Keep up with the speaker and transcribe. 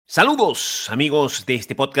Saludos, amigos de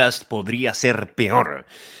este podcast Podría Ser Peor.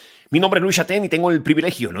 Mi nombre es Luis Chatén y tengo el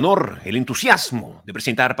privilegio, el honor, el entusiasmo de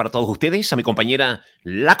presentar para todos ustedes a mi compañera,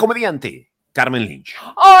 la comediante, Carmen Lynch.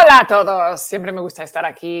 Hola a todos, siempre me gusta estar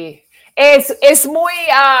aquí. Es muy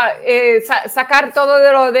sacar todo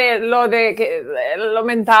de lo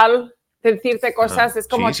mental, decirte cosas, es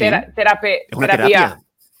como terapia. Es una terapia.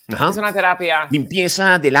 Ajá. Es una terapia.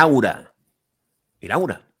 Limpieza del aura. El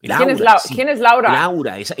aura. ¿Quién es Laura? El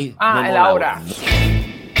aura. El aura.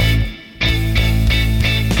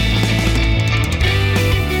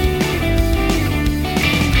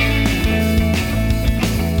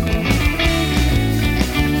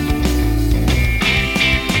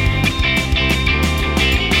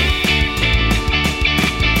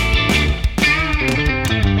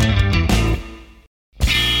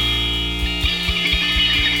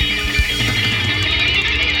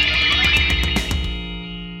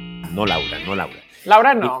 No. No Laura.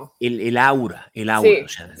 Laura no. El aura. Sí, O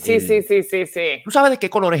sea, sí. ¿Tú sabes de qué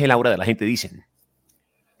color es el aura de la gente, dicen?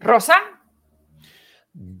 ¿Rosa?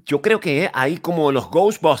 Yo creo que hay como los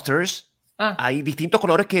Ghostbusters, Ah. hay distintos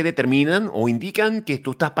colores que determinan o indican que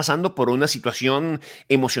tú estás pasando por una situación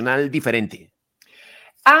emocional diferente.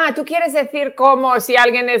 ¿Tú quieres decir como si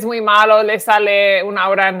alguien es muy malo le sale un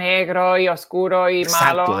aura negro y oscuro y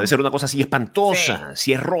Exacto, malo? debe ser una cosa así espantosa. Sí.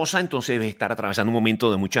 Si es rosa, entonces debe estar atravesando un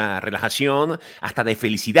momento de mucha relajación, hasta de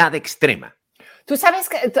felicidad extrema. Tú sabes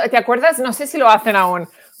que, ¿te acuerdas? No sé si lo hacen aún.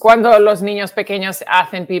 Cuando los niños pequeños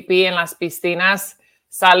hacen pipí en las piscinas,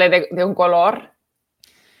 sale de un color.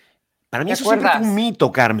 Para mí ¿Te eso siempre acuerdas? fue un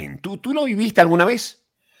mito, Carmen. ¿Tú lo viviste alguna vez?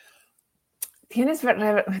 Tienes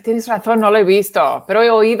razón, no lo he visto, pero he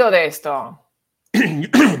oído de esto.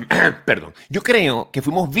 Perdón. Yo creo que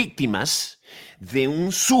fuimos víctimas de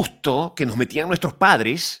un susto que nos metían nuestros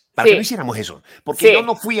padres para que no hiciéramos eso. Porque yo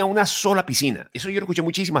no fui a una sola piscina. Eso yo lo escuché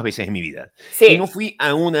muchísimas veces en mi vida. Sí. Y no fui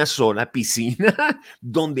a una sola piscina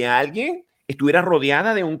donde alguien estuviera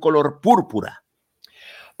rodeada de un color púrpura.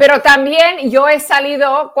 Pero también yo he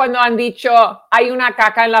salido cuando han dicho hay una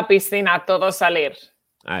caca en la piscina, todos salir.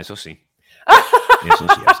 Eso sí. Eso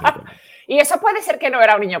sí, absolutamente. Y eso puede ser que no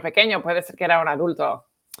era un niño pequeño, puede ser que era un adulto.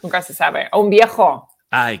 Nunca se sabe. O un viejo.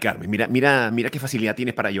 Ay, Carmen, mira qué facilidad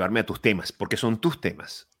tienes para llevarme a tus temas, porque son tus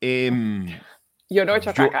temas. Yo no he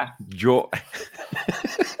hecho caca. Yo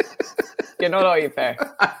no lo hice.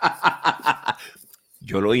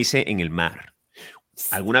 Yo lo hice en el mar.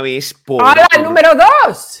 Alguna vez el número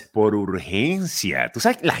 2! Por urgencia. Tú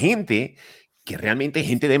sabes, la gente que realmente es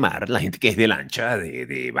gente de mar, la gente que es de lancha,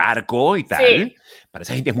 de barco y tal, para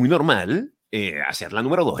esa gente es muy normal hacer la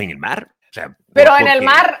número 2 en el mar. O sea, pero en el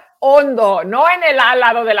mar hondo, no en el al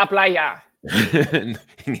lado de la playa.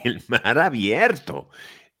 En el mar abierto.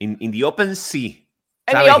 In the open sea.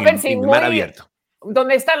 En el open sea, en el mar abierto.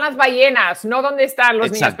 Donde están las ballenas, no donde están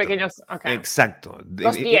los niños pequeños. Okay. Exacto.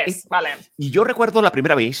 Los pies, vale. Y yo recuerdo la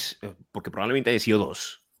primera vez, porque probablemente haya sido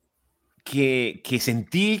 2, que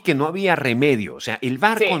sentí que no había remedio. O sea, el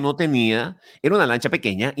barco no tenía, era una lancha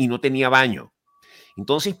pequeña y no tenía baño.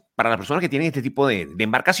 Entonces, para las personas que tienen este tipo de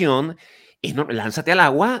embarcación, lánzate al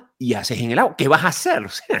agua y haces en el agua. ¿Qué vas a hacer? O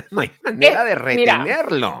sea, no hay manera de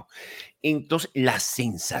retenerlo. Entonces, la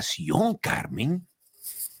sensación, Carmen,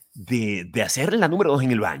 de hacer la número 2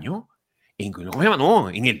 en el baño, ¿cómo se llama? No,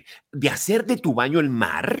 de hacer de tu baño el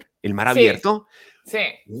mar abierto. Sí.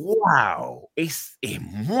 ¡Wow! Es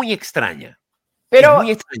muy extraña. Pero, es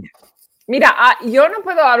muy extraña. Mira, yo no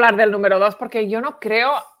puedo hablar del número 2 porque yo no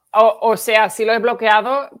creo, o sea, si lo he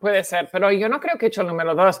bloqueado, puede ser, pero yo no creo que he hecho el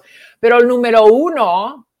número 2. Pero el número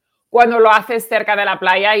 1, cuando lo haces cerca de la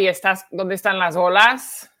playa y estás donde están las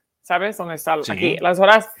olas, ¿sabes? ¿Dónde están aquí las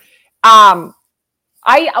olas? Aún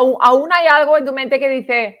hay algo en tu mente que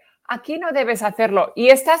dice, aquí no debes hacerlo. Y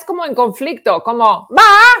estás como en conflicto, como,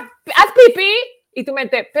 haz pipí. Y tu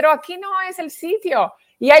mente, pero aquí no es el sitio.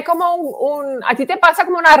 Y hay como a ti te pasa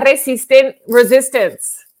como una resistance.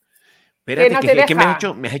 Espérate, que no que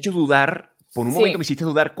te me has hecho dudar, por un momento me hiciste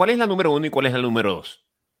dudar, ¿cuál es la número 1 y cuál es la número 2?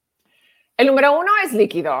 El número 1 es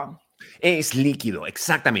líquido. Es líquido,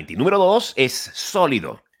 exactamente. Y número 2 es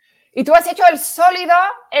sólido. Y tú has hecho el sólido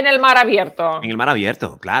en el mar abierto. En el mar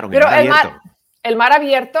abierto, claro. Pero el mar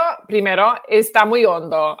abierto, primero, está muy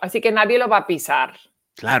hondo, así que nadie lo va a pisar.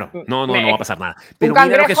 Claro, no va a pasar nada. Pero un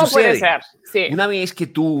cangrejo mira lo que sucede. Puede ser, sí. Una vez que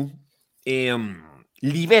tú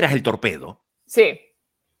liberas el torpedo,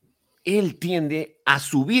 él tiende a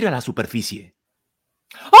subir a la superficie.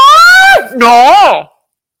 ¡Ah! ¡No!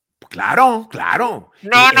 Claro, claro.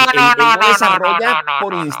 No, Él desarrolla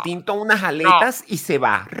por instinto unas aletas y se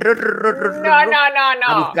va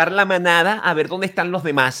a buscar la manada a ver dónde están los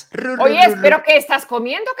demás. Oye, ¿pero qué estás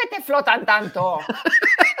comiendo que te flotan tanto?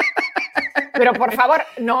 Pero por favor,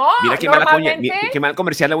 no. Mira qué mal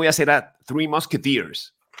comercial le voy a hacer a Three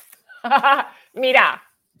Musketeers. Mira,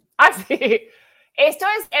 así. Esto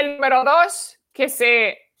es el número 2 que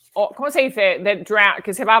se... ¿Cómo se dice?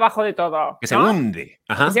 Que se va abajo de todo. Que se hunde.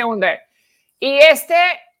 Ajá. Que se hunde. Y este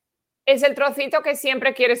es el trocito que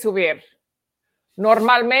siempre quiere subir.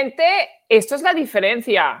 Normalmente, esto es la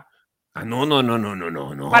diferencia.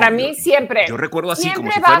 No. Para mí siempre. Yo recuerdo así,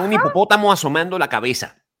 como si fuera un hipopótamo asomando la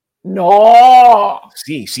cabeza. ¡No!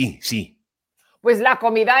 Sí. Pues la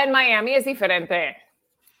comida en Miami es diferente.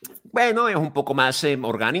 Bueno, es un poco más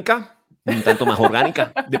orgánica. Un tanto más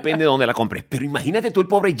orgánica, depende de dónde la compres. Pero imagínate tú el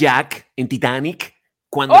pobre Jack en Titanic,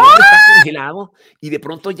 cuando el hombre está congelado y de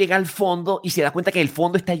pronto llega al fondo y se da cuenta que el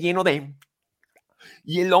fondo está lleno de...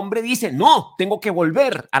 Y el hombre dice, no, tengo que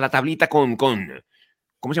volver a la tablita con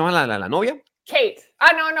 ¿cómo se llama la novia? Kate.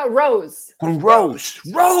 No, Rose. Con Rose.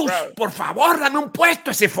 Rose, por favor, dame un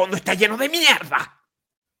puesto, ese fondo está lleno de mierda.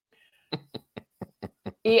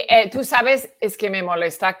 Y tú sabes, es que me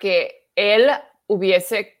molesta que él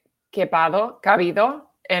hubiese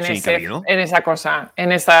cabido en esa cosa,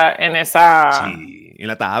 en esa... Sí, en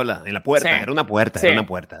la tabla, en la puerta, sí. Era una puerta. Sí. Era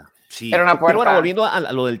una puerta. Pero ahora, volviendo a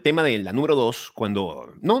lo del tema de la número 2,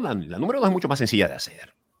 la número 2 es mucho más sencilla de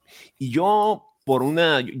hacer. Y yo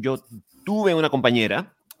tuve una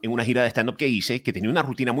compañera en una gira de stand-up que hice, que tenía una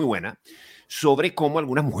rutina muy buena, sobre cómo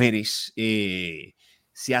algunas mujeres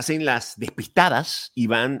se hacen las despistadas y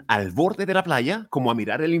van al borde de la playa, como a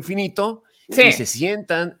mirar el infinito, sí. Y se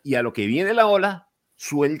sientan y a lo que viene la ola,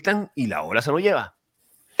 sueltan y la ola se lo lleva.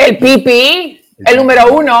 El pipí, el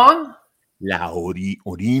número 1. La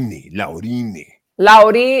orine. La orine.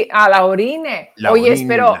 Oye,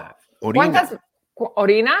 pero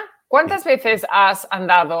 ¿cuántas veces has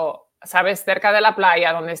andado, sabes, cerca de la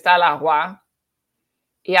playa donde está el agua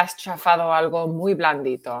y has chafado algo muy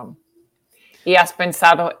blandito? Y has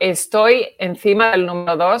pensado, estoy encima del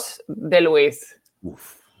número 2 de Luis.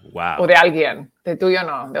 Uf. Wow. O de alguien, de tuyo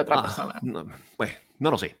no, de otra persona. Pues no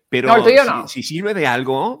lo sé, pero no, el tuyo no. Si sirve de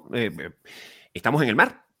algo, estamos en el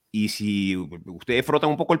mar y si ustedes frotan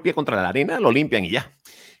un poco el pie contra la arena, lo limpian y ya.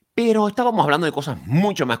 Pero estábamos hablando de cosas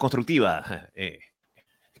mucho más constructivas.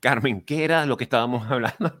 Carmen, ¿qué era lo que estábamos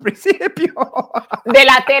hablando al principio? De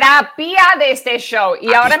la terapia de este show.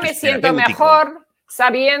 Y ahora me siento mejor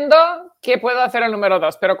sabiendo que puedo hacer el número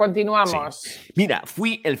 2, pero continuamos. Sí. Mira,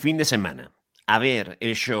 fui el fin de semana a ver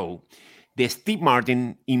el show de Steve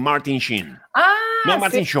Martin y Martin Sheen. No,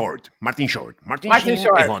 Martin Short. Martin Sheen es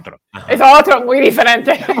otro. Ajá. Es otro, muy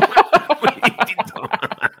diferente. Muy distinto.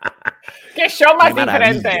 Qué show más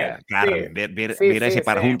diferente. Claro, sí. ver a ese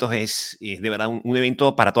par juntos es de verdad un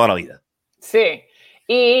evento para toda la vida. Sí.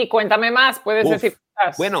 Y cuéntame más, puedes decir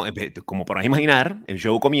cosas. Bueno, como podrás imaginar, el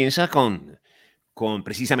show comienza con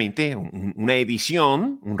precisamente una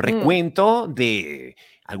edición, un recuento de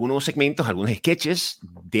algunos segmentos, algunos sketches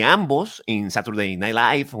de ambos en Saturday Night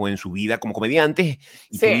Live o en su vida como comediantes.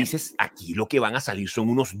 Y tú dices, aquí lo que van a salir son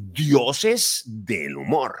unos dioses del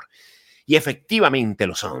humor. Y efectivamente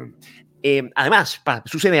lo son. Además,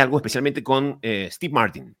 sucede algo especialmente con Steve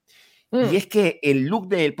Martin. Y es que el look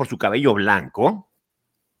de él, por su cabello blanco,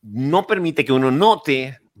 no permite que uno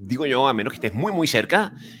note, digo yo, a menos que estés muy, muy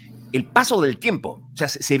cerca, el paso del tiempo. O sea,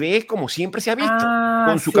 se ve como siempre se ha visto,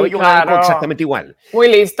 con su cabello blanco exactamente igual. Muy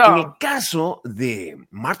listo. En el caso de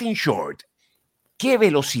Martin Short, qué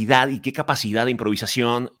velocidad y qué capacidad de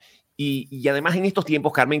improvisación. Y además en estos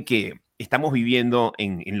tiempos, Carmen, que estamos viviendo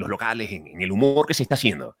en los locales, en el humor que se está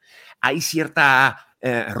haciendo, hay cierta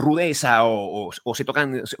rudeza o se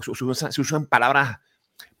usan palabras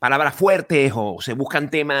fuertes o se buscan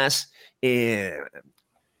temas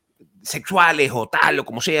sexuales o tal o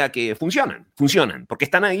como sea que funcionan, porque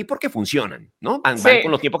están ahí porque funcionan, ¿no? Van con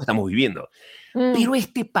los tiempos que estamos viviendo. Pero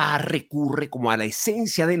este par recurre como a la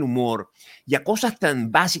esencia del humor y a cosas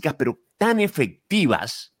tan básicas pero tan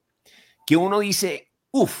efectivas que uno dice,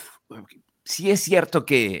 sí es cierto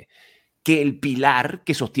que el pilar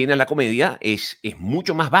que sostiene la comedia es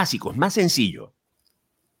mucho más básico, es más sencillo.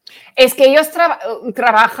 Es que ellos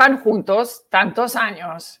trabajan juntos tantos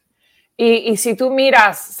años. Y si tú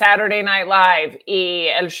miras Saturday Night Live y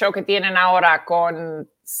el show que tienen ahora con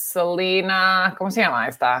Selena, ¿cómo se llama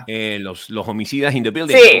esta? Los homicidas in the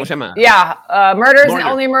building, ¿cómo se llama?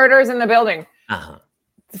 Only murders in the building. Ajá.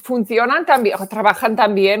 Funcionan también, trabajan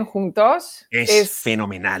también juntos. Es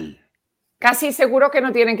fenomenal. Casi seguro que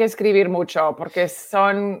no tienen que escribir mucho porque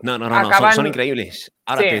son... No, son increíbles.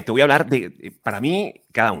 Ahora te voy a hablar para mí,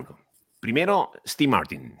 cada uno. Primero, Steve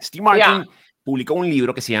Martin. Steve Martin publicó un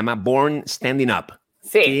libro que se llama Born Standing Up,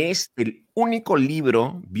 que es el único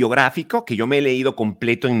libro biográfico que yo me he leído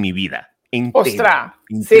completo en mi vida. Entero. ¡Ostras!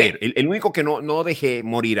 Entero. El único que no dejé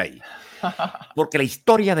morir ahí. Porque la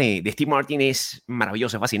historia de Steve Martin es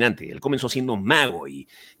maravillosa, fascinante. Él comenzó siendo un mago y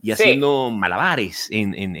haciendo malabares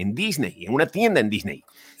en Disney, en una tienda en Disney.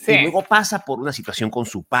 Sí. Y luego pasa por una situación con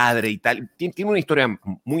su padre y tal. Tiene una historia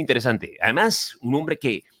muy interesante. Además, un hombre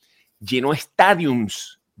que llenó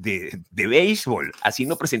estadios de béisbol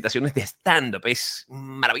haciendo presentaciones de stand-up. Es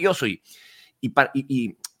maravilloso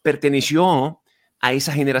y perteneció a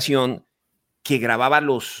esa generación que grababa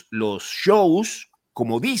los shows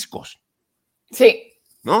como discos. Sí.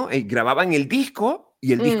 ¿No? Grababan el disco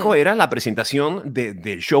y el disco era la presentación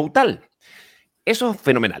del show tal. Eso es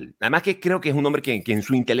fenomenal. Además que creo que es un hombre que en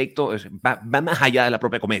su intelecto va más allá de la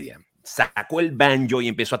propia comedia. Sacó el banjo y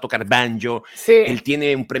empezó a tocar banjo. Sí. Él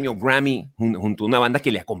tiene un premio Grammy junto a una banda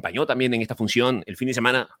que le acompañó también en esta función el fin de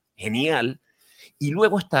semana. Genial. Y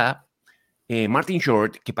luego está Martin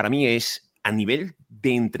Short, que para mí es a nivel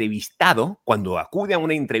de entrevistado, cuando acude a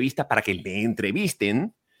una entrevista para que le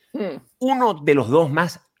entrevisten, uno de los dos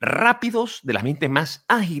más rápidos, de las mentes más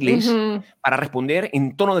ágiles para responder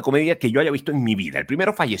en tono de comedia que yo haya visto en mi vida. El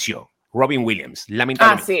primero falleció, Robin Williams,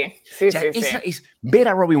 lamentablemente. Sí. Es ver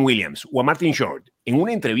a Robin Williams o a Martin Short en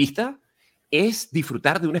una entrevista es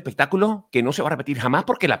disfrutar de un espectáculo que no se va a repetir jamás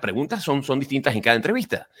porque las preguntas son distintas en cada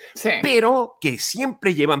entrevista, pero que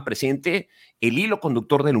siempre llevan presente el hilo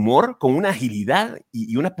conductor del humor con una agilidad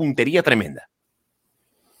y una puntería tremenda.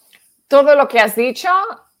 Todo lo que has dicho,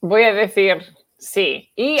 voy a decir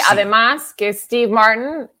sí. Y además que Steve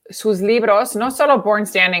Martin, sus libros, no solo Born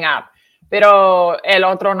Standing Up, pero el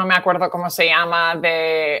otro, no me acuerdo cómo se llama,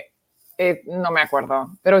 no me acuerdo,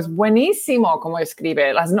 pero es buenísimo cómo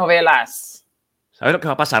escribe las novelas. ¿Sabes lo que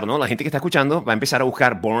va a pasar, no? La gente que está escuchando va a empezar a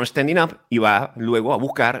buscar Born Standing Up y va luego a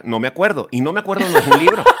buscar No me acuerdo. Y No me acuerdo no es un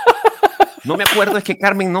libro. No me acuerdo es que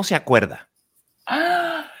Carmen no se acuerda.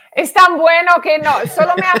 Es tan bueno que no,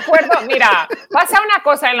 solo me acuerdo. Mira, pasa una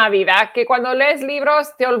cosa en la vida, que cuando lees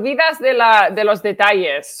libros te olvidas de los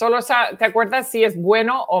detalles. Solo te acuerdas si es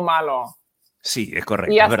bueno o malo. Sí, es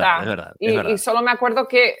correcto. Y ya es verdad. Y solo me acuerdo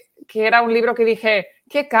que era un libro que dije,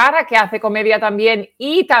 qué cara que hace comedia también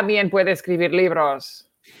y también puede escribir libros.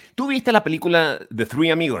 ¿Tú viste la película The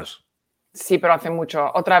Three Amigos? Sí, pero hace mucho.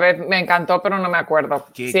 Otra vez me encantó, pero no me acuerdo.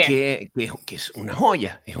 Que es una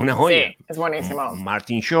joya, es una joya. Sí, es buenísimo.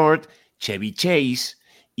 Martin Short, Chevy Chase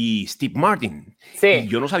y Steve Martin. Sí, y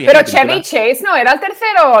yo no sabía pero Chevy Chase no era el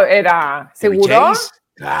tercero, ¿era? ¿Seguro? Chase,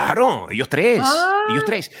 claro, ellos tres.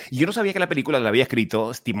 Y yo no sabía que la película la había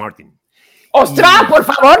escrito Steve Martin. ¡Ostras, por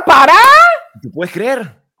favor, para! ¿Tú puedes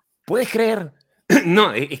creer? ¿Puedes creer?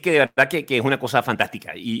 No, es que de verdad que es una cosa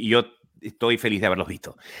fantástica y yo estoy feliz de haberlos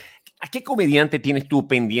visto. ¿A qué comediante tienes tú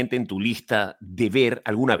pendiente en tu lista de ver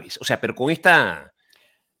alguna vez? O sea, pero con esta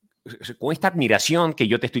admiración que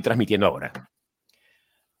yo te estoy transmitiendo ahora.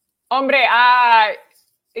 Hombre,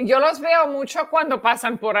 yo los veo mucho cuando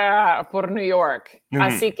pasan por New York.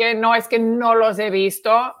 Así que no es que no los he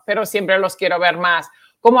visto, pero siempre los quiero ver más.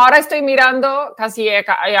 Como ahora estoy mirando, casi he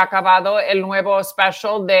acabado el nuevo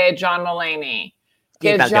special de John Mulaney.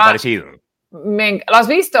 ¿Qué tal te ha parecido? ¿Lo has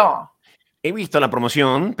visto? He visto la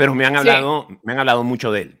promoción, pero me han hablado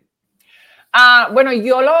mucho de él. Bueno,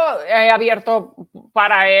 yo lo he abierto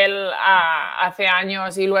para él hace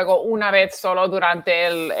años y luego una vez solo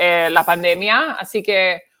durante la pandemia. Así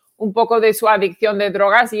que un poco de su adicción de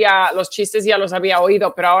drogas, los chistes ya los había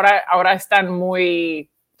oído, pero ahora están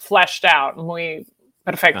muy fleshed out, muy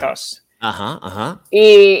perfectos. Ajá.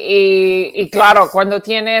 Y claro, cuando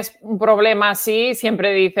tienes un problema así,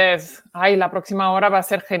 siempre dices, ay, la próxima hora va a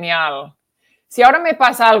ser genial. Si ahora me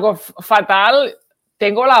pasa algo fatal,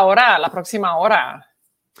 tengo la próxima hora.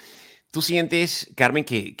 ¿Tú sientes, Carmen,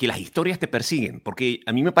 que las historias te persiguen? Porque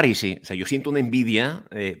a mí me parece, o sea, yo siento una envidia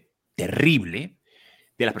terrible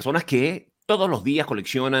de las personas que todos los días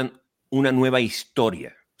coleccionan una nueva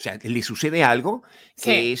historia. O sea, le sucede algo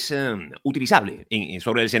que es utilizable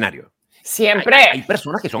sobre el escenario. Siempre. Hay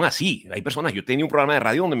personas que son así. Yo tenía un programa de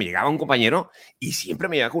radio donde me llegaba un compañero y siempre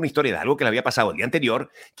me llegaba con una historia de algo que le había pasado el día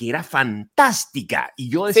anterior que era fantástica.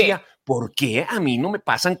 Y yo decía, ¿por qué a mí no me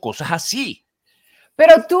pasan cosas así?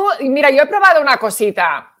 Pero tú, mira, yo he probado una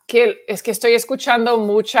cosita, que es que estoy escuchando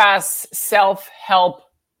muchas self-help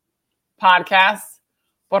podcasts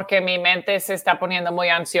porque mi mente se está poniendo muy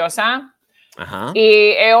ansiosa. Ajá.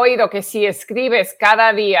 Y he oído que si escribes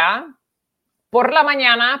cada día por la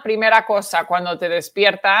mañana, primera cosa, cuando te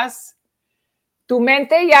despiertas, tu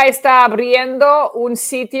mente ya está abriendo un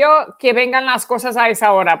sitio que vengan las cosas a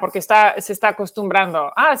esa hora, porque se está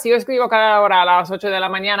acostumbrando. Si yo escribo cada hora a las 8 de la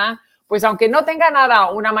mañana, pues aunque no tenga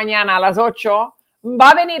nada una mañana a las 8, va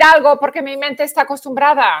a venir algo porque mi mente está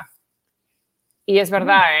acostumbrada. Y es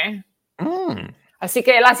verdad, ¿eh? Así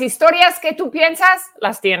que las historias que tú piensas,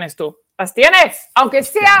 las tienes tú. Las tienes. Aunque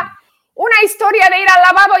sea una historia de ir al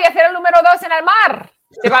lavabo y hacer el número 2 en el mar,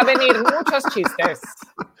 te va a venir muchos chistes.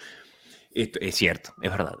 Esto es cierto,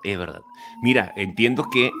 es verdad, es verdad. Mira, entiendo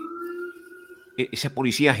que esa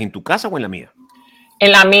policía es en tu casa o en la mía.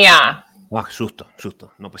 En la mía. Susto.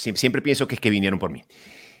 No, pues siempre pienso que es que vinieron por mí.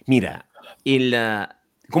 Mira,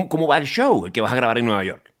 ¿cómo va el show, el que vas a grabar en Nueva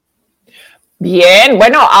York? Bien,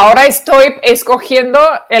 bueno, ahora estoy escogiendo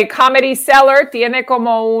el Comedy Cellar. Tiene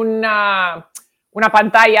como una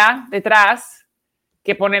pantalla detrás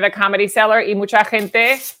que pone The Comedy Cellar y mucha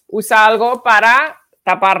gente usa algo para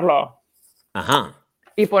taparlo. Ajá.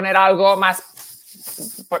 Y poner algo más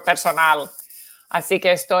personal. Así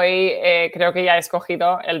que creo que ya he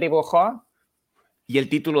escogido el dibujo. ¿Y el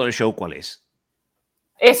título del show cuál es?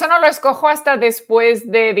 Eso no lo escojo hasta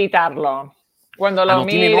después de editarlo. Cuando lo ¿no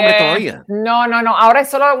mire, tiene nombre todavía? No. Ahora es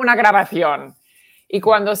solo una grabación. Y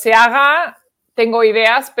cuando se haga, tengo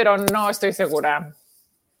ideas, pero no estoy segura.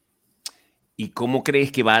 ¿Y cómo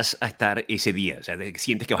crees que vas a estar ese día? O sea,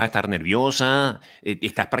 ¿sientes que vas a estar nerviosa?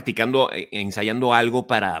 ¿Estás practicando, ensayando algo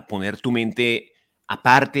para poner tu mente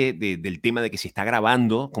aparte del tema de que se está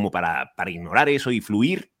grabando, como para ignorar eso y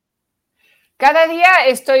fluir? Cada día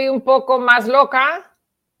estoy un poco más loca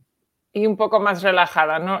y un poco más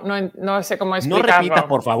relajada. No sé cómo explicarlo. No repitas,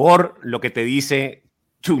 por favor, lo que te dice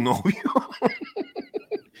tu novio.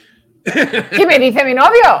 ¿Qué me dice mi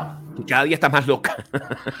novio? Cada día estás más loca.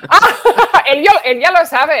 Él ya lo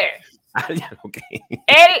sabe. Okay.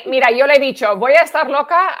 Mira, yo le he dicho, voy a estar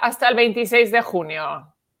loca hasta el 26 de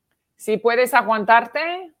junio. Si puedes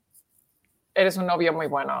aguantarte, eres un novio muy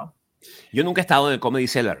bueno. Yo nunca he estado en el Comedy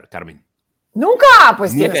Cellar, Carmen. ¿Nunca?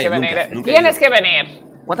 Pues tienes que venir. Tienes que venir.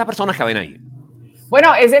 ¿Cuántas personas caben ahí?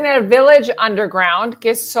 Bueno, es en el Village Underground,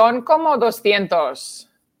 que son como 200.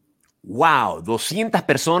 ¡Wow! ¿200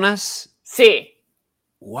 personas? Sí.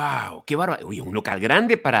 ¡Wow! ¡Qué bárbaro! Oye, un local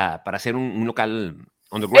grande para hacer un local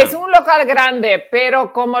underground. Es un local grande,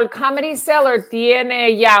 pero como el Comedy Cellar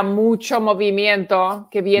tiene ya mucho movimiento,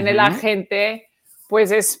 que viene la gente,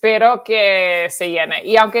 pues espero que se llene.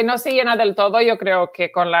 Y aunque no se llena del todo, yo creo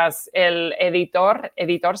que con el editor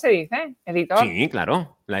se dice, editor. Sí,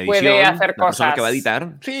 claro. La edición, puede hacer la persona cosas. que va a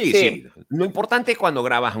editar. Sí. Lo importante cuando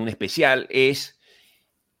grabas un especial es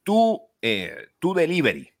tu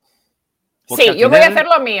delivery. Porque sí, yo voy a hacer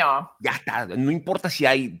lo mío. Ya está. No importa si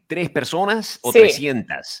hay 3 personas o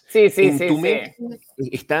 300. Sí. En tu mente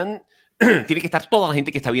tiene que estar toda la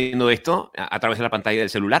gente que está viendo esto a través de la pantalla del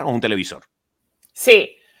celular o un televisor.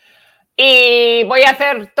 Sí. Y voy a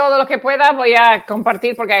hacer todo lo que pueda, voy a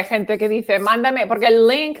compartir porque hay gente que dice, mándame, porque el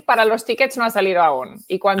link para los tickets no ha salido aún.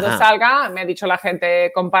 Y cuando salga, me ha dicho la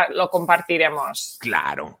gente, lo compartiremos.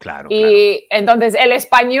 Claro. Y entonces el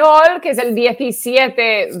español, que es el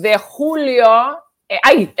 17 de julio,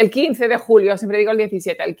 el 15 de julio, siempre digo el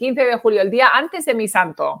 17, el 15 de julio, el día antes de mi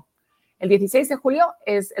santo. El 16 de julio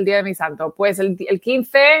es el día de mi santo. Pues el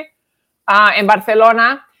 15 en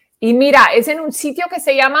Barcelona. Y mira, es en un sitio que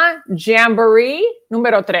se llama Jamboree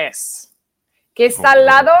número 3, que está al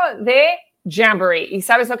lado de Jamboree. ¿Y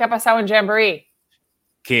sabes lo que ha pasado en Jamboree?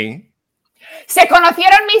 ¿Qué? Se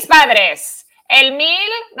conocieron mis padres en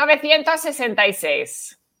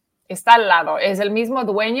 1966. Está al lado. Es el mismo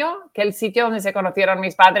dueño que el sitio donde se conocieron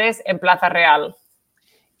mis padres en Plaza Real.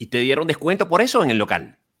 ¿Y te dieron descuento por eso en el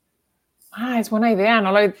local? Es buena idea,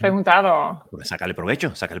 no lo he preguntado. Pues sácale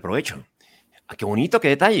provecho. ¡Qué bonito, qué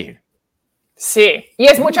detalle! Sí, y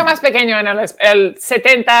es mucho más pequeño en el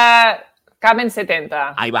 70, caben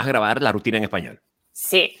 70. Ahí vas a grabar la rutina en español.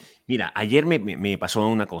 Sí. Mira, ayer me pasó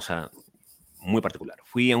una cosa muy particular.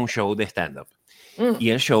 Fui a un show de stand-up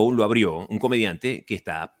y el show lo abrió un comediante que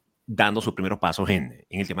está dando sus primeros pasos en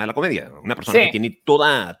el tema de la comedia. Una persona que tiene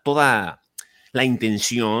toda la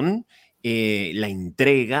intención, la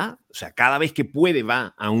entrega, o sea, cada vez que puede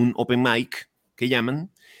va a un open mic, que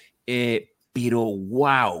llaman, pero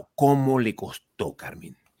wow, cómo le costó,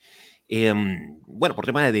 Carmen. Bueno, por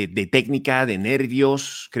tema de técnica, de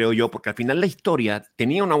nervios, creo yo, porque al final la historia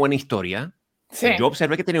tenía una buena historia. Sí. Yo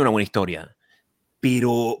observé que tenía una buena historia,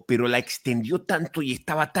 pero la extendió tanto y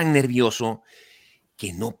estaba tan nervioso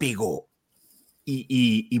que no pegó.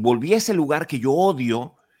 Y volví a ese lugar que yo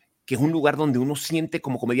odio, que es un lugar donde uno siente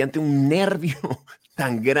como comediante un nervio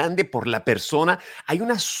tan grande por la persona. Hay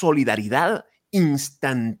una solidaridad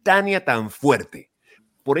instantánea tan fuerte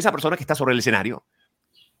por esa persona que está sobre el escenario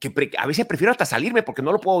que a veces prefiero hasta salirme porque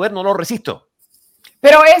no lo puedo ver, no lo resisto.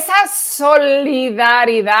 Pero esa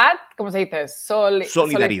solidaridad, ¿cómo se dice?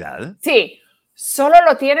 Solidaridad. Sí, solo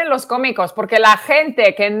lo tienen los cómicos, porque la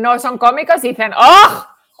gente que no son cómicos dicen, ¡oh,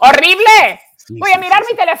 horrible! Sí, voy a mirar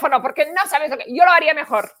mi teléfono porque no sabes lo que... Yo lo haría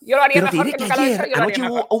mejor. Yo lo haría mejor que nunca lo he hecho. Anoche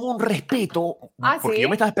hubo un respeto, porque ¿sí? yo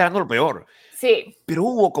me estaba esperando lo peor. Sí. Pero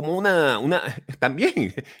hubo como una...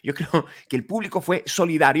 También, yo creo que el público fue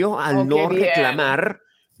solidario al no reclamar,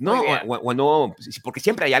 ¿no? O no, porque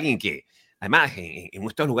siempre hay alguien que, además, en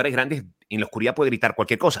estos lugares grandes, en la oscuridad puede gritar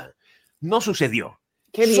cualquier cosa. No sucedió.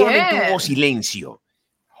 Solamente hubo silencio.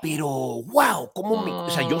 Pero, wow, cómo o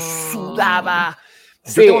sea, yo sudaba.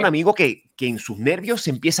 Yo tengo un amigo que en sus nervios se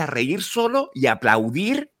empieza a reír solo y a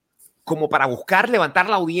aplaudir como para buscar levantar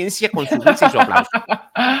la audiencia con su risa y su aplauso.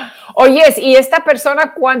 Oye, ¿y esta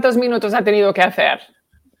persona cuántos minutos ha tenido que hacer?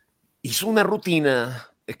 Hizo una rutina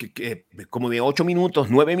como de 8 minutos,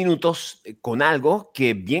 9 minutos, con algo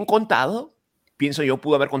que bien contado, pienso yo,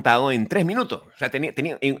 pudo haber contado en 3 minutos. O sea, tenía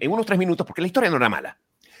en unos 3 minutos, porque la historia no era mala.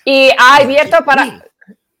 Y ha abierto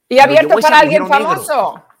para alguien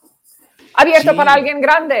famoso. Abierto para alguien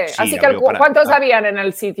grande. Sí, así que, ¿cuántos habían en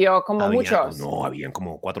el sitio? Como muchos. No, habían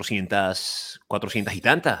como 400 y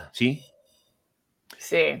tantas, ¿sí?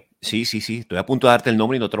 Sí. Sí. Estoy a punto de darte el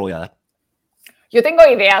nombre y no te lo voy a dar. Yo tengo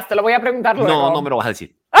ideas, te lo voy a preguntar luego. No me lo vas a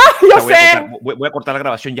decir. ¡Ah, yo sé! Voy a cortar la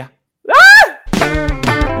grabación ya.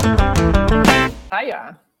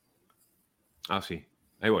 Sí.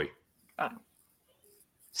 Ahí voy.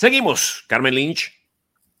 Seguimos, Carmen Lynch.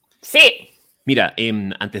 Sí. Mira,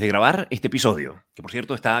 antes de grabar este episodio, que por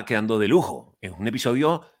cierto está quedando de lujo, es un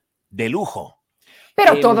episodio de lujo.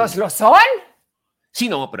 ¿Pero todos lo son? Sí,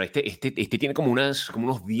 no, pero este tiene como unos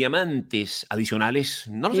diamantes adicionales.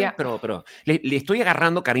 No lo sé, pero le estoy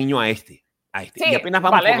agarrando cariño a este. Sí, y apenas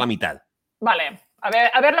vamos por la mitad. Vale.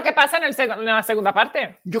 A ver lo que pasa en la segunda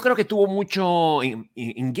parte. Yo creo que tuvo mucho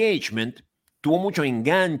engagement, tuvo mucho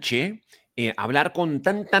enganche, hablar con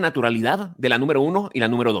tanta naturalidad de la número 1 y la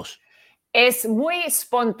número 2. Es muy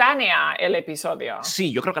espontánea el episodio.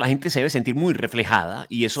 Sí, yo creo que la gente se debe sentir muy reflejada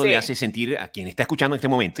y eso le hace sentir a quien está escuchando en este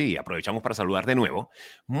momento, y aprovechamos para saludar de nuevo,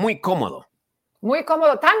 muy cómodo. Muy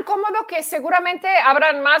cómodo, tan cómodo que seguramente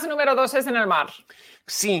habrán más número 2 en el mar.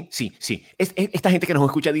 Sí. Esta gente que nos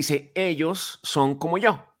escucha dice, ellos son como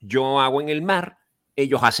yo hago en el mar,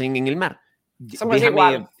 ellos hacen en el mar. Somos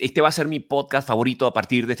igual. Este va a ser mi podcast favorito a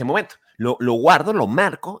partir de este momento. Lo guardo, lo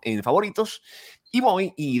marco en favoritos y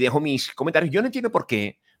voy y dejo mis comentarios. Yo no entiendo por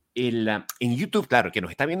qué en YouTube, claro, el que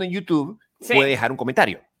nos está viendo en YouTube puede dejar un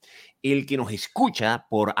comentario. El que nos escucha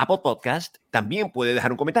por Apple Podcast también puede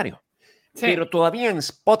dejar un comentario. Sí. Pero todavía en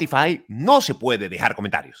Spotify no se puede dejar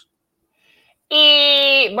comentarios.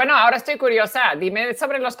 Y bueno, ahora estoy curiosa. Dime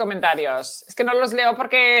sobre los comentarios. Es que no los leo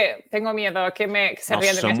porque tengo miedo que se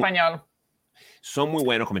ríen de mi español. Son muy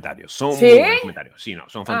buenos comentarios. Son muy buenos comentarios. Sí,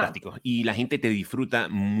 son fantásticos. Y la gente te disfruta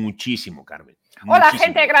muchísimo, Carmen. Hola,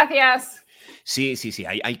 gente, gracias. Sí.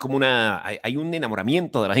 Hay como hay un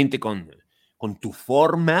enamoramiento de la gente con tu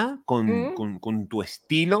forma, con tu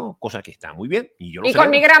estilo, cosa que está muy bien. Y con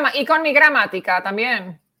mi gramática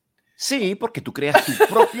también. Sí, porque tú creas tu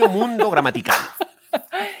propio mundo gramatical.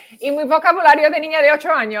 Y mi vocabulario de niña de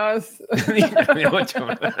 8 años. De 8.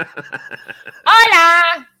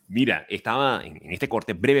 ¡Hola! Mira, estaba en este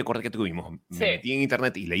breve corte que tuvimos, me metí en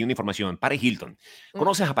internet y leí una información. Paris Hilton.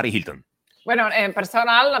 ¿Conoces a Paris Hilton? Bueno,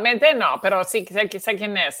 personalmente no, pero sí sé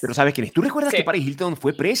quién es. Pero ¿sabes quién es? ¿Tú recuerdas que Paris Hilton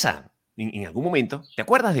fue presa en algún momento? ¿Te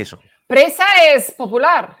acuerdas de eso? ¿Presa es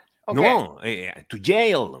popular? Okay. No, to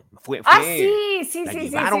jail. Sí. La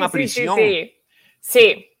llevaron a prisión.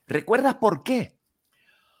 Sí. ¿Recuerdas por qué?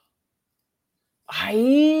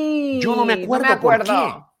 Ay, yo no me acuerdo por qué.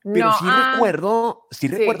 Pero sí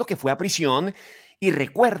recuerdo que fue a prisión y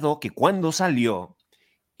recuerdo que cuando salió,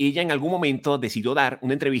 ella en algún momento decidió dar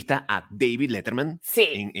una entrevista a David Letterman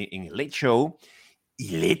en el Late Show,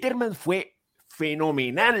 y Letterman fue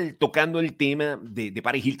fenomenal tocando el tema de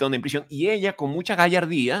Paris Hilton en prisión, y ella con mucha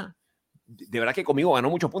gallardía, de verdad que conmigo ganó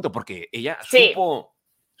muchos puntos porque ella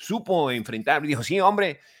supo enfrentar, dijo, sí,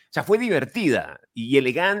 hombre, o sea, fue divertida y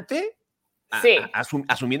elegante.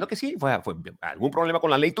 Asumiendo que sí, fue algún problema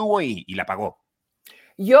con la ley tuvo y la pagó.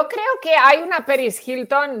 Yo creo que hay una Paris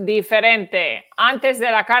Hilton diferente antes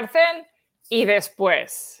de la cárcel y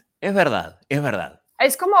después. Es verdad.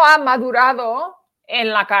 Es como ha madurado en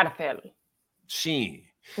la cárcel. Sí.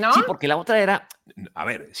 ¿No? Sí, porque la otra era,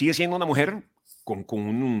 sigue siendo una mujer con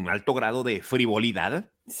un alto grado de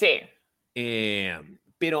frivolidad. Sí.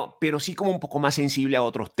 pero sí como un poco más sensible a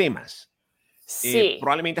otros temas. Sí.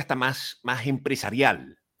 Probablemente hasta más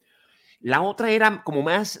empresarial. La otra era como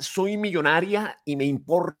más, soy millonaria y me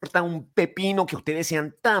importa un pepino que ustedes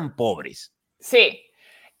sean tan pobres. Sí.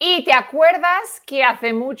 ¿Y te acuerdas que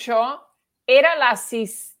hace mucho era la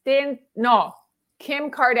asistente, no,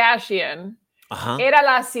 Kim Kardashian, era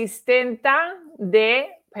la asistenta de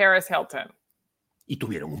Paris Hilton? Y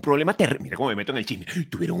tuvieron un problema terrible. Mira cómo me meto en el chisme.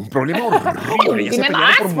 Tuvieron un problema horrible. Dime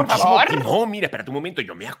más, por favor. No, mira, espérate un momento.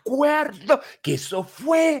 Yo me acuerdo que eso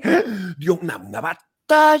fue, dio una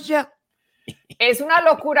batalla. Es una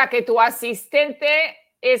locura que tu asistente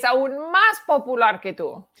es aún más popular que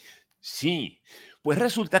tú. Sí, pues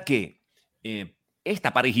resulta que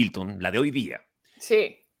esta Paris Hilton, la de hoy día,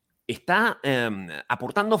 sí, está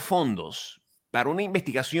aportando fondos para una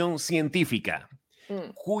investigación científica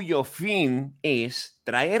cuyo fin es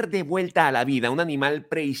traer de vuelta a la vida un animal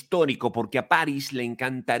prehistórico, porque a Paris le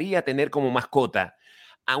encantaría tener como mascota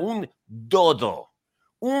a un dodo.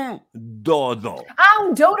 Un dodo. Ah,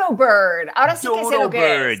 un Dodo Bird. Ahora sí que sé lo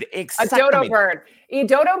que es. Exactamente. A Dodo Bird. Y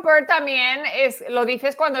Dodo Bird también lo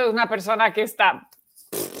dices cuando es una persona que está...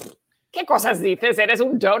 ¿Qué cosas dices? Eres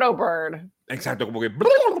un Dodo Bird. Exacto, como que...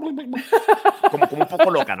 como un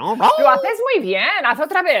poco loca, ¿no? Lo haces muy bien. Haz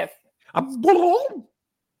otra vez.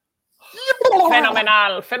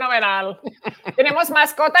 Fenomenal, fenomenal. Tenemos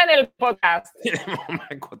mascota en el podcast. Tenemos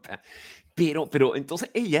mascota. Pero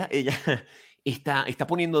entonces ella está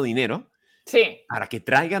poniendo dinero para que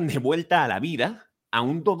traigan de vuelta a la vida a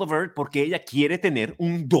un Dodo Bird porque ella quiere tener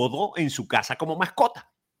un dodo en su casa como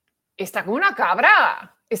mascota. Está como una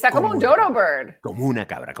cabra. Está como un Dodo Bird. Como una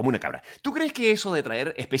cabra, como una cabra. ¿Tú crees que eso de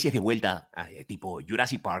traer especies de vuelta, tipo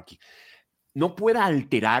Jurassic Park, no pueda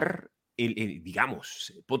alterar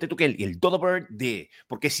digamos, ponte tú que el Dodo Bird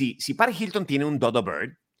porque si Paris Hilton tiene un Dodo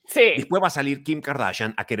Bird, después va a salir Kim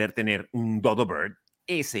Kardashian a querer tener un Dodo Bird.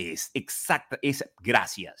 Ese es, exacta,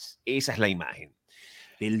 gracias, esa es la imagen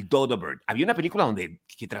del Dodo Bird. Había una película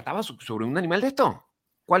que trataba sobre un animal de esto.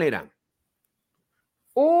 ¿Cuál era?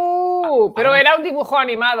 Pero era un dibujo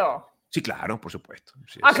animado. Sí, claro, por supuesto.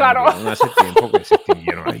 Sí, claro. Hace tiempo que se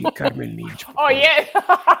extinguieron ahí, Carmen Lynch. Oye.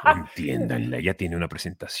 Entiéndanla, ella tiene una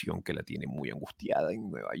presentación que la tiene muy angustiada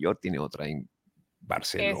en Nueva York, tiene otra en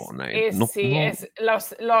Barcelona.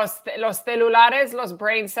 Los celulares, los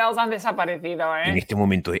brain cells han desaparecido. En este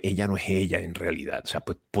momento ella no es ella en realidad, o sea,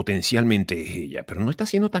 pues, potencialmente es ella, pero no está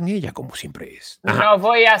siendo tan ella como siempre es. Ajá. No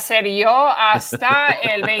voy a ser yo hasta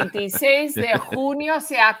el 26 de junio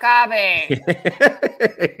se acabe.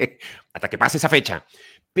 Hasta que pase esa fecha.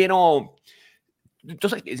 Pero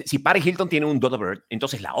entonces, si Paris Hilton tiene un Dodo Bird,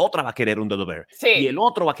 entonces la otra va a querer un Dodo Bird. Y el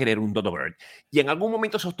otro va a querer un Dodo Bird. Y en algún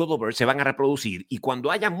momento esos Dodo Birds se van a reproducir. Y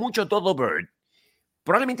cuando haya muchos Dodo Bird,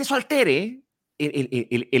 probablemente eso altere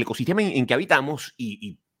el ecosistema en que habitamos.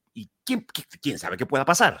 Y quién sabe qué pueda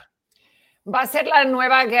pasar. Va a ser la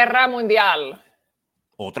nueva guerra mundial.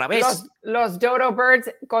 Otra vez. Los Dodo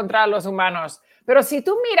Birds contra los humanos. Pero si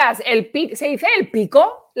tú miras el pico, ¿se dice el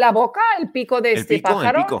pico? ¿La boca? ¿El pico de este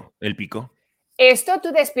pájaro? El pico. Esto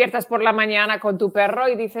tú despiertas por la mañana con tu perro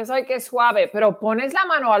y dices, ¡ay, qué suave! Pero pones la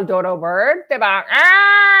mano al Dodo Bird, te va...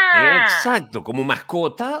 ¡ah! Exacto. Como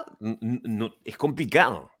mascota, no, es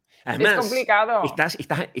complicado. Además, es complicado.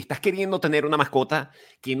 Estás queriendo tener una mascota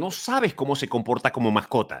que no sabes cómo se comporta como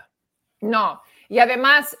mascota. No. Y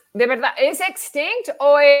además, de verdad, ¿es extinct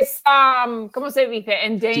o es, cómo se dice,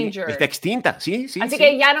 endangered? Sí, está extinta, sí. Así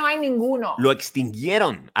que ya no hay ninguno. Lo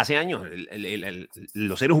extinguieron hace años.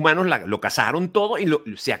 Los seres humanos lo cazaron todo y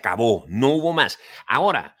se acabó. No hubo más.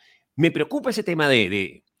 Ahora, me preocupa ese tema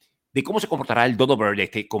de cómo se comportará el Dodo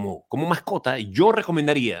Bird como mascota. Yo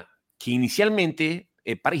recomendaría que inicialmente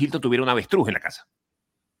Paris Hilton tuviera un avestruz en la casa.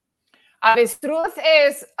 Avestruz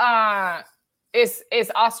 ¿Es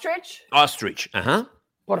ostrich? Ostrich, ajá.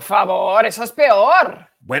 Por favor, eso es peor.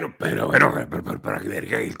 Bueno, pero para ver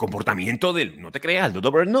que el comportamiento no te creas, el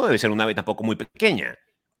Dodo Bird no debe ser una ave tampoco muy pequeña.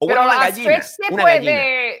 O pero una gallina.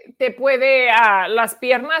 Te puede, las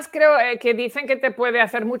piernas creo que dicen que te puede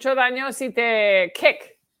hacer mucho daño si te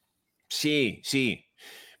kick. Sí.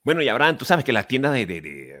 Bueno, y Abraham, tú sabes que las tiendas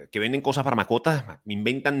que venden cosas para mascotas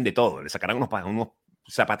inventan de todo. Le sacarán unos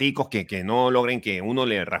zapaticos que no logren que uno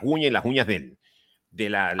le rasguñe las uñas de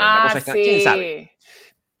la cosa esta. Sí. ¿Quién sabe?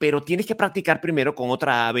 Pero tienes que practicar primero con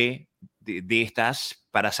otra ave de estas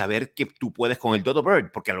para saber que tú puedes con el Dodo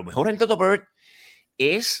Bird, porque a lo mejor el Dodo Bird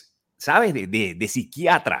es, ¿sabes? De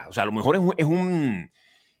psiquiatra. O sea, a lo mejor es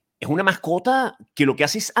una mascota que lo que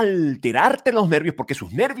hace es alterarte los nervios porque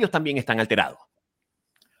sus nervios también están alterados.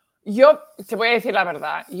 Yo te voy a decir la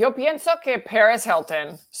verdad. Yo pienso que Paris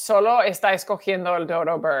Hilton solo está escogiendo el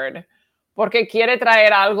Dodo Bird porque quiere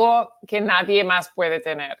traer algo que nadie más puede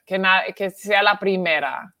tener, que sea la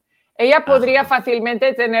primera. Ella podría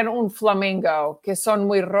fácilmente tener un flamingo, que son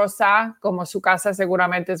muy rosa, como su casa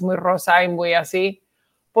seguramente es muy rosa y muy así.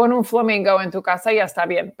 Pon un flamingo en tu casa y ya está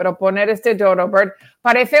bien. Pero poner este Dodo Bird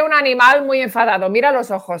parece un animal muy enfadado. Mira los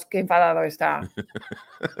ojos, qué enfadado está.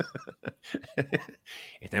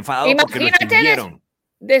 Está enfadado porque lo extinguieron.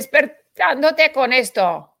 Despertándote con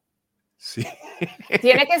esto. Sí.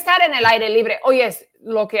 Tiene que estar en el aire libre. Oye, es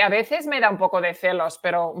lo que a veces me da un poco de celos,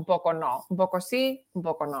 pero un poco no. Un poco sí, un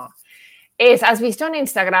poco no. ¿Has visto en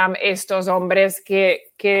Instagram estos hombres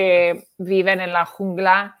que viven en la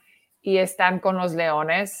jungla y están con los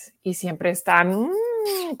leones y siempre están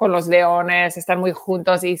con los leones, están muy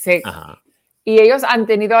juntos y ellos han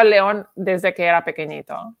tenido al león desde que era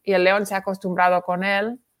pequeñito y el león se ha acostumbrado con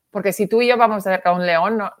él, porque si tú y yo vamos cerca a un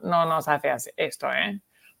león no nos hace esto, ¿eh?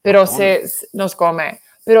 Pero nos come,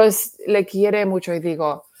 pero le quiere mucho y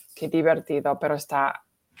digo, qué divertido, pero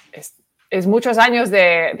es muchos años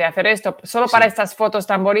de hacer esto. Solo para estas fotos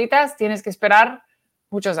tan bonitas tienes que esperar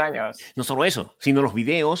muchos años. No solo eso, sino los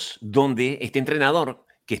videos donde este entrenador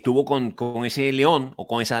que estuvo con ese león o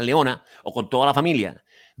con esa leona o con toda la familia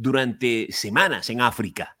durante semanas en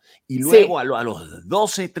África y luego a los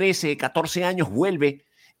 12, 13, 14 años vuelve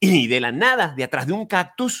y de la nada, de atrás de un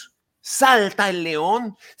cactus, salta el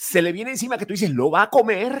león, se le viene encima que tú dices, lo va a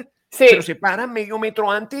comer, pero se para medio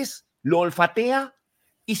metro antes, lo olfatea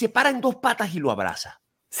y se para en dos patas y lo abraza.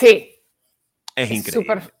 Sí. Es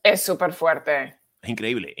increíble. Es súper fuerte. Es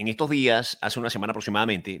increíble. En estos días, hace una semana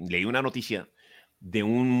aproximadamente, leí una noticia de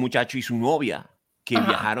un muchacho y su novia que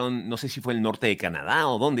viajaron, no sé si fue el norte de Canadá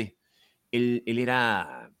o dónde. Él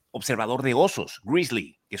era observador de osos,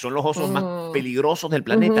 grizzly, que son los osos más peligrosos del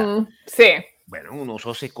planeta. Sí. Bueno, un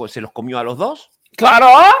oso se los comió a los dos. ¡Claro!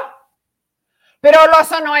 Pero el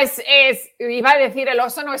oso no iba a decir, el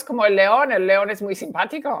oso no es como el león es muy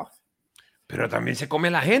simpático. Pero también se come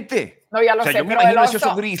la gente. No, ya lo sé, yo me imagino ese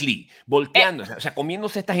oso grizzly volteando, o sea,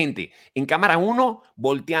 comiéndose a esta gente. En cámara 1,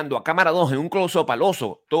 volteando a cámara 2, en un close-up al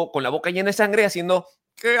oso, todo con la boca llena de sangre, haciendo,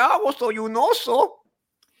 ¿qué hago? Soy un oso.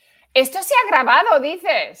 ¿Esto se ha grabado,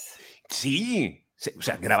 dices? Sí. O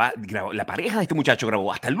sea, la pareja de este muchacho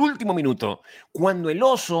grabó hasta el último minuto cuando el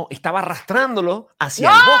oso estaba arrastrándolo hacia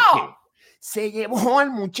el bosque. Se llevó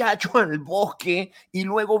al muchacho al bosque y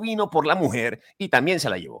luego vino por la mujer y también se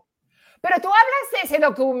la llevó. ¿Pero tú hablas de ese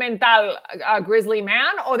documental Grizzly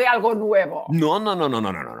Man o de algo nuevo?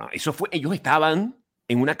 No. Eso fue, ellos estaban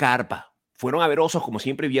en una carpa. Fueron a ver osos como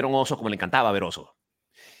siempre vieron osos, como le encantaba ver osos.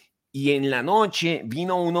 Y en la noche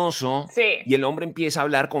vino un oso y el hombre empieza a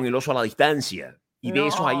hablar con el oso a la distancia. Y de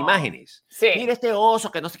eso hay imágenes. Mira este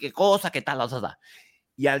oso, que no sé qué cosa, qué tal,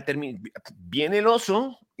 Y al terminar, viene el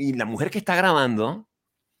oso y la mujer que está grabando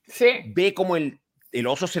ve como el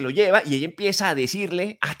oso se lo lleva y ella empieza a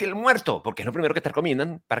decirle, hazte el muerto, porque es lo primero que te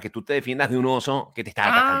recomiendan para que tú te defiendas de un oso que te está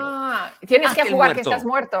atacando. Tienes que jugar que estás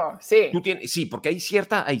muerto. Sí, porque hay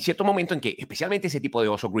cierto momento en que, especialmente ese tipo de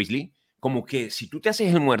oso grizzly, como que si tú te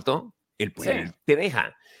haces el muerto, él te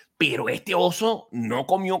deja. Pero este oso no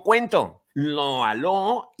comió cuento. Lo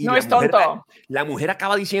aló y no es tonto. La mujer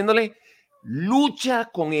acaba diciéndole, lucha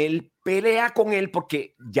con él, pelea con él,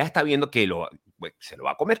 porque ya está viendo que se lo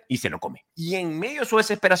va a comer y se lo come. Y en medio de su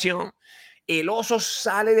desesperación, el oso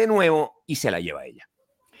sale de nuevo y se la lleva a ella.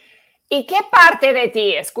 ¿Y qué parte de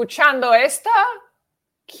ti, escuchando esto,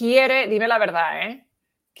 dime la verdad,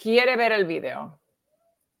 quiere ver el video?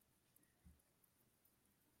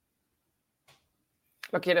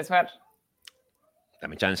 ¿Lo quieres ver?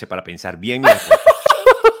 Dame chance para pensar bien.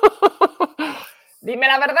 Dime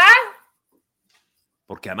la verdad.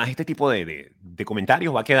 Porque además este tipo de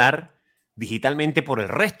comentarios va a quedar digitalmente por el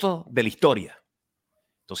resto de la historia.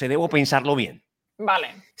 Entonces debo pensarlo bien.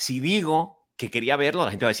 Vale. Si digo que quería verlo, la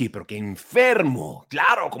gente va a decir, pero qué enfermo.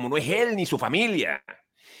 Claro, como no es él ni su familia.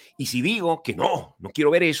 Y si digo que no quiero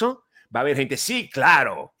ver eso, va a haber gente, sí,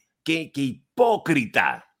 claro, qué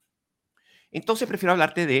hipócrita. Entonces prefiero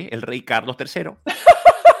hablarte de el Rey Carlos III.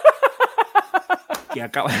 que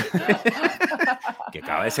acaba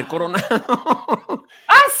de ser coronado.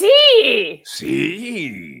 ¡Ah, sí!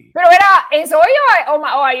 Sí. ¿Pero es hoy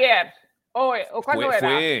o ayer? ¿O cuándo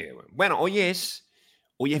era? Bueno, hoy es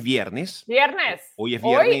viernes. ¿Viernes? Hoy es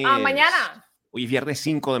viernes. ¿Hoy? ¿Mañana? Hoy es viernes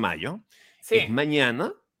 5 de mayo. Sí. Es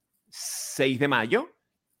mañana, 6 de mayo,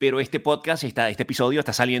 pero este episodio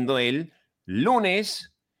está saliendo el lunes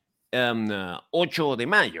 8 de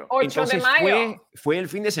mayo. 8 Entonces de mayo. fue el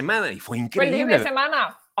fin de semana y fue increíble. Fue el fin de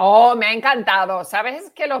semana. Oh, me ha encantado. ¿Sabes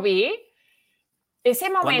que lo vi? Ese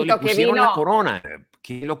momento que vino... la corona.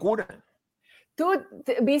 ¡Qué locura! ¿Tú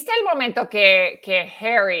viste el momento que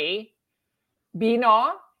Harry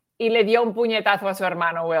vino y le dio un puñetazo a su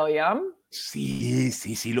hermano William? Sí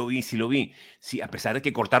lo vi. Sí, a pesar de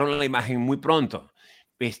que cortaron la imagen muy pronto.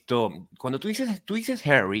 Cuando tú dices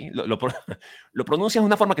Harry, lo pronuncias de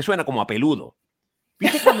una forma que suena como a peludo.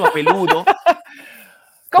 ¿Viste cuando a peludo?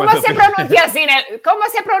 ¿Cómo se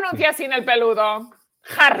pronuncia sin el peludo?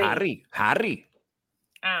 Harry. Harry.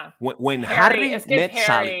 When Harry met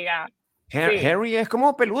Sally. Yeah. Harry es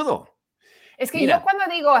como peludo. Es que yo cuando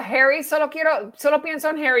digo Harry solo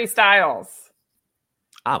pienso en Harry Styles.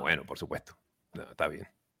 Bueno, por supuesto. No, está bien.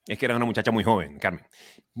 Es que era una muchacha muy joven, Carmen.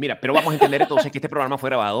 Mira, pero vamos a entender entonces que este programa fue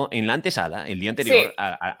grabado en la antesala, el día anterior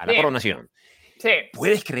a la coronación. Sí.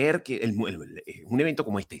 ¿Puedes creer que un evento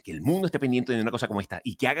como este, que el mundo esté pendiente de una cosa como esta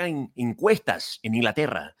y que hagan encuestas en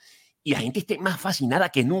Inglaterra y la gente esté más fascinada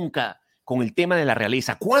que nunca con el tema de la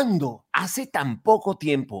realeza? ¿Cuándo? Hace tan poco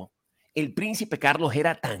tiempo el príncipe Carlos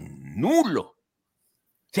era tan nulo. O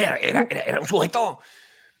sea, era un sujeto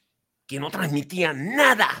que no transmitía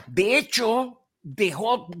nada. De hecho,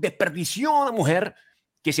 desperdició a una mujer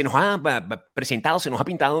que se nos ha presentado, se nos ha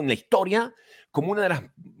pintado en la historia como una de las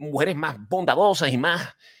mujeres más bondadosas y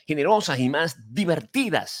más generosas y más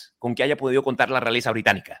divertidas con que haya podido contar la realeza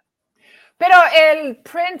británica. Pero el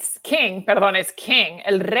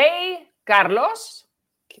el Rey Carlos,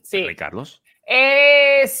 sí. ¿El Rey Carlos?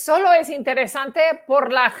 Solo es interesante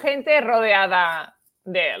por la gente rodeada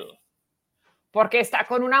de él. Porque está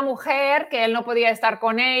con una mujer que él no podía estar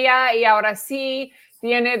con ella y ahora sí,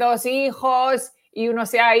 tiene 2 hijos y uno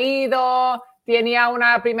se ha ido, tenía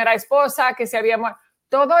una primera esposa que se había muerto.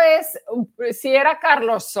 Todo si era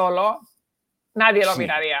Carlos solo, nadie lo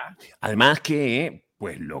miraría. Además que,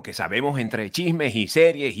 pues lo que sabemos entre chismes y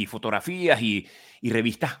series y fotografías y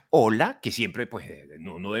revistas Hola, que siempre pues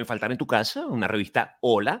no deben faltar en tu casa, una revista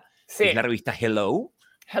Hola, que es la revista Hello.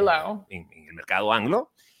 En el mercado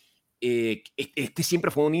anglo. Este siempre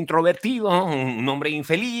fue un introvertido, un hombre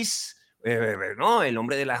infeliz, ¿no? El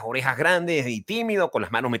hombre de las orejas grandes y tímido, con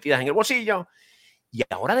las manos metidas en el bolsillo. Y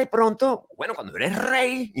ahora de pronto, bueno, cuando eres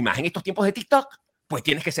rey, y más en estos tiempos de TikTok, pues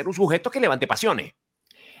tienes que ser un sujeto que levante pasiones.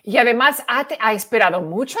 Y además ha esperado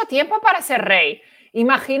mucho tiempo para ser rey.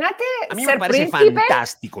 Imagínate a mí ser me parece príncipe.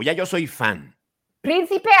 Fantástico, ya yo soy fan.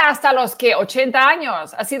 Príncipe hasta los 80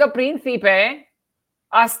 años. Ha sido príncipe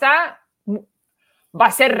hasta... Va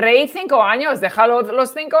a ser rey 5 años. Déjalo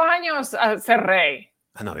los 5 años a ser rey.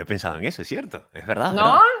 No había pensado en eso, es cierto. Es verdad.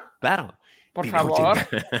 ¿No? ¿verdad? Claro. Por favor.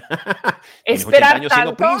 Esperar 80 años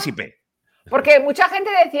siendo príncipe. Porque mucha gente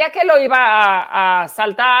decía que lo iba a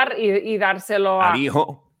saltar y dárselo al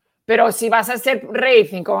hijo. Pero si vas a ser rey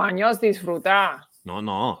 5 años, disfruta.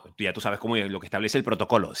 No. Ya tú sabes cómo lo que establece el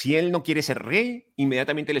protocolo. Si él no quiere ser rey,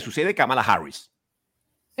 inmediatamente le sucede Kamala Harris.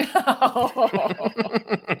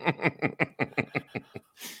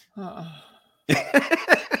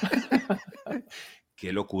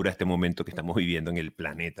 Qué locura este momento que estamos viviendo en el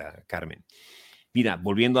planeta, Carmen. Mira,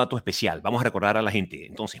 volviendo a tu especial, vamos a recordar a la gente.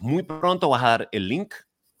 Entonces, muy pronto vas a dar el link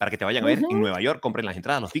para que te vayan a ver en Nueva York, compren las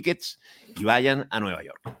entradas, los tickets y vayan a Nueva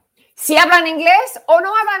York. Si hablan inglés o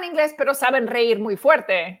no hablan inglés, pero saben reír muy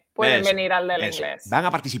fuerte, pueden venir al del inglés. Van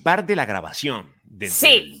a participar de la grabación del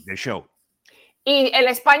show. Y el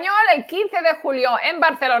español, el 15 de julio en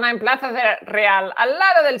Barcelona, en Plaza Real, al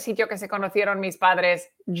lado del sitio que se conocieron mis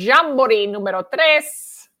padres, Jamboree número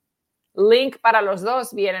 3. Link para los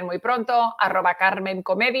dos, vienen muy pronto,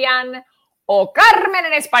 @CarmenComedian o Carmen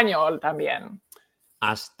en español también.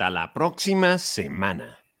 Hasta la próxima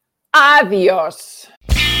semana. Adiós.